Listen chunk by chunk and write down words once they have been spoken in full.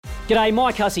G'day,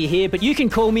 Mike Hussey here, but you can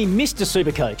call me Mr.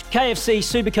 Supercoach. KFC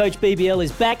Supercoach BBL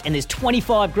is back and there's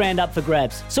 25 grand up for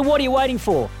grabs. So what are you waiting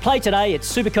for? Play today at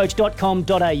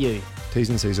supercoach.com.au. T's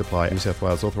and C's apply. New South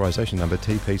Wales authorisation number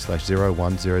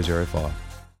TP/01005.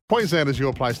 Queensland is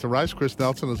your place to race. Chris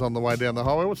Nelson is on the way down the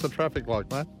highway. What's the traffic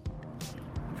like, mate?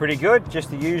 Pretty good.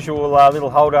 Just the usual little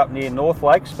hold up near North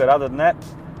Lakes, but other than that,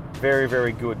 very,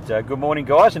 very good. Good morning,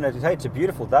 guys. And as I say, it's a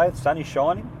beautiful day. The sun is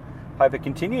shining. Hope it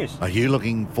continues. Are you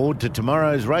looking forward to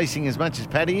tomorrow's racing as much as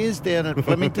Paddy is down at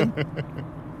Flemington?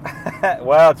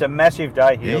 Well, it's a massive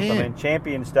day here. Yeah. I mean,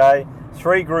 Champions Day,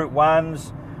 3 Group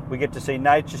 1s. We get to see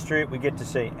Nature Strip. We get to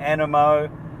see Animo.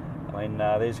 I mean,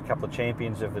 there's a couple of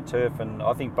champions of the turf, and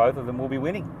I think both of them will be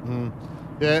winning.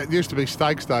 Yeah, it used to be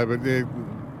Stakes Day, but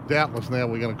doubtless now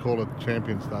we're going to call it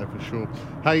Champions Day for sure.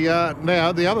 Hey,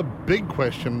 now the other big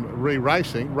question,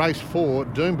 re-racing, race 4,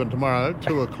 Doomben tomorrow,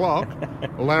 2 o'clock,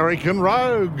 Larrikin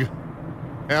Rogue.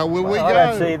 How will we go? I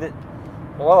don't see that.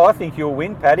 Well, I think you'll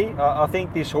win, Paddy. I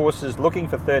think this horse is looking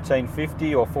for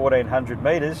 1350 or 1400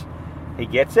 metres. He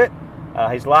gets it.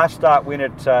 His last start win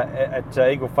at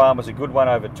Eagle Farm was a good one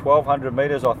over 1200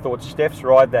 metres. I thought Steph's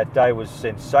ride that day was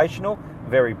sensational.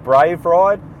 Very brave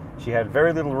ride. She had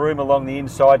very little room along the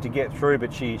inside to get through,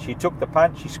 but she took the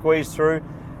punch, she squeezed through,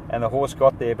 and the horse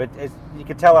got there. But as you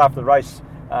could tell after the race,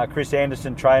 Chris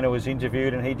Anderson, trainer, was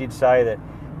interviewed, and he did say that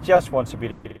he just wants a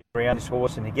bit around this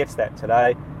horse, and he gets that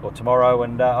today or tomorrow.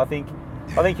 And I think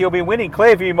he'll be winning.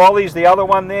 Clearview Molly's the other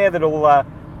one there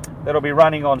that'll be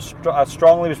running on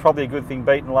strongly. It was probably a good thing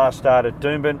beaten last start at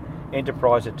Doomben.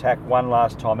 Enterprise Attack won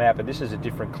last time out, but this is a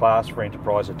different class for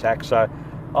Enterprise Attack. So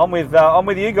I'm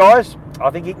with you guys. I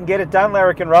think he can get it done,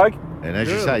 Larrikin Rogue. And as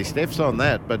you say, Steph's on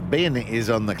that, but Ben is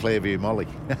on the Clearview Molly.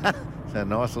 It's a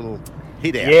nice little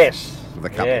hit out. Yes. For the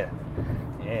couple.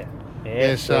 Yeah.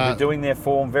 Yes, they'll be doing their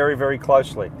form very, very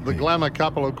closely. The glamour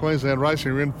couple of Queensland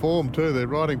racing are in form too. They're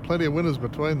riding plenty of winners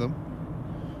between them.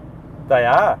 They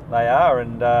are,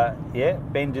 and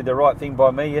Ben did the right thing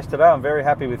by me yesterday. I'm very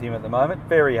happy with him at the moment.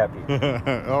 Very happy.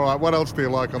 All right, what else do you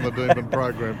like on the Doomben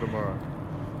program tomorrow?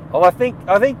 Well, I think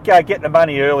getting the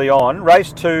money early on.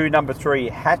 Race 2, number 3,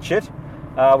 Hatchet,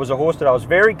 was a horse that I was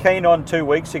very keen on 2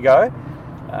 weeks ago.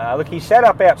 Look, he sat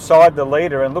up outside the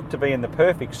leader and looked to be in the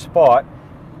perfect spot.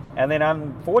 And then,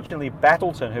 unfortunately,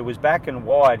 Battleton, who was back and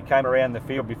wide, came around the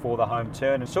field before the home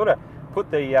turn and sort of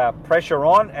put the pressure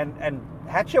on. And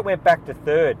Hatchet went back to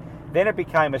 3rd. Then it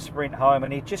became a sprint home,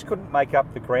 and he just couldn't make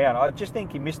up the ground. I just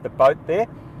think he missed the boat there.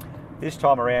 This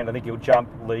time around, I think he'll jump,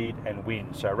 lead, and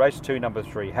win. So race 2, number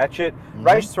 3, Hatchet.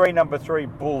 Race 3, number 3,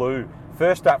 Bulloo.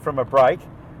 First up from a break.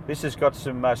 This has got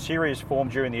some serious form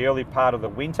during the early part of the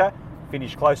winter.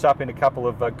 Finished close up in a couple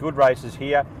of good races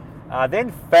here.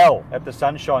 Then fell at the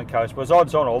Sunshine Coast. Was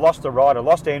odds on, or lost the rider,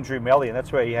 lost Andrew Melly, and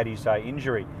that's where he had his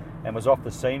injury and was off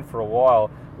the scene for a while.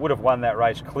 Would have won that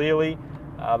race clearly.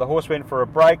 The horse went for a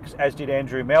break, as did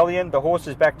Andrew Melian. The horse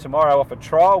is back tomorrow off a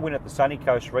trial win at the Sunny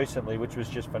Coast recently, which was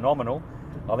just phenomenal.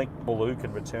 I think Bulloo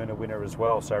can return a winner as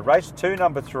well. So race 2,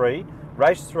 number 3,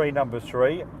 race 3, number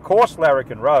 3, course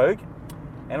Larrikin Rogue,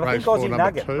 and I think Aussie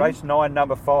Nugget, race 9,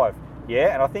 number 5.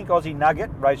 Yeah, and I think Aussie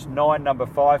Nugget, race 9, number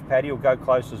 5, Paddy, will go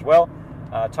close as well.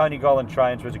 Tony Gollan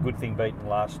Trains was a good thing beaten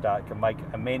last start, can make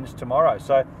amends tomorrow.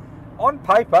 So on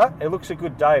paper, it looks a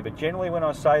good day, but generally when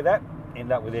I say that, end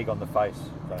up with egg on the face.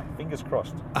 So fingers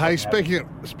crossed. Hey, speaking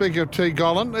of T.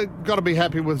 Gollan, got to be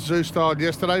happy with Zoo Style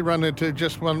yesterday, run into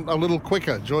just one a little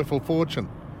quicker, Joyful Fortune.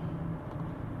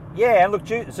 Yeah, and look,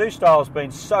 Zoo Style's been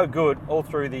so good all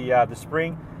through the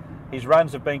spring. His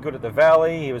runs have been good at the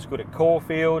Valley. He was good at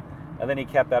Caulfield, and then he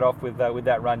capped that off with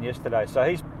that run yesterday. So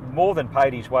he's more than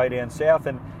paid his way down south,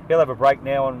 and he'll have a break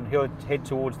now, and he'll head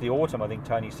towards the autumn, I think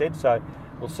Tony said. So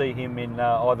we'll see him in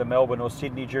either Melbourne or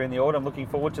Sydney during the autumn. Looking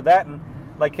forward to that. And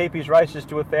they keep his races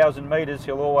to 1,000 metres.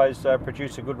 He'll always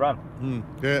produce a good run.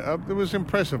 Yeah, it was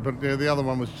impressive, but the other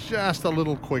one was just a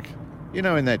little quick. You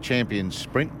know, in that Champions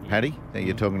Sprint, Paddy, that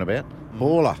you're talking about,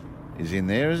 Baller is in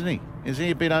there, isn't he? Is he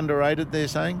a bit underrated, they're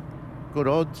saying? Good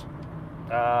odds?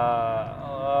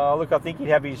 Look, I think he'd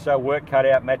have his work cut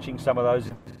out matching some of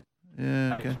those.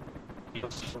 Yeah, okay.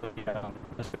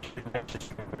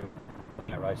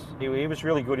 Race. He was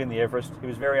really good in the Everest. He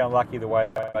was very unlucky the way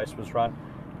the race was run,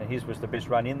 and his was the best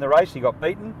run in the race. He got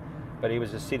beaten, but he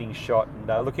was a sitting shot.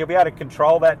 And look, he'll be able to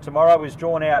control that tomorrow. He's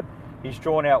drawn out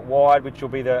wide, which will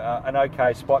be an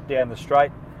okay spot down the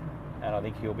straight. And I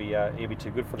think he'll be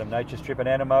too good for them. Nature Strip and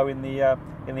Animo in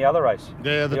the other race.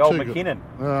 Yeah, the old McKinnon.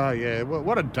 Oh yeah, well,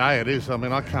 what a day it is. I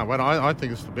mean, I can't wait. I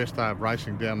think it's the best day of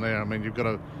racing down there. I mean, you've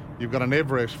got an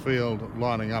Everest field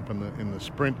lining up in the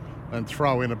sprint. and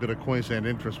throw in a bit of Queensland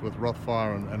interest with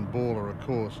Rothfire and Baller, of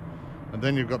course. And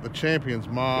then you've got the Champions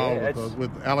Mile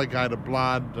with Alligator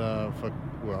Blood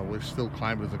we're still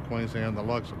claimed as a Queensland, the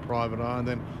likes of Private Eye, and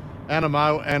then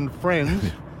Animo and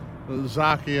Friends,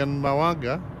 Zaki and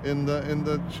Moanga in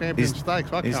the Champions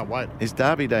Stakes. I can't wait. Is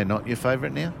Derby Day not your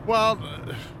favourite now? Well,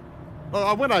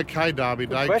 I went okay Derby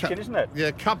Day. Good question, isn't it?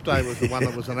 Yeah, Cup Day was the one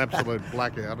that was an absolute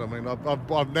blackout. I mean,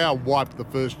 I've now wiped the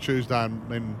first Tuesday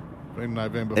in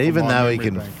November. Even though he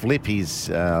can flip his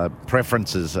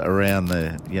preferences around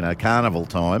the carnival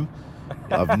time,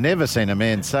 I've never seen a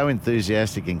man so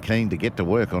enthusiastic and keen to get to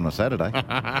work on a Saturday.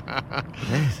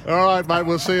 Yes. All right, mate.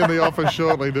 We'll see you in the office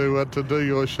shortly to do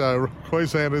your show.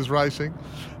 Queensland is racing.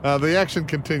 The action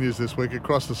continues this week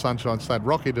across the Sunshine State.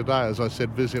 Rocky today, as I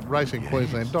said, visit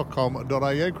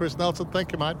racingqueensland.com.au. Chris Nelson,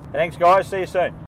 thank you, mate. Thanks, guys. See you soon.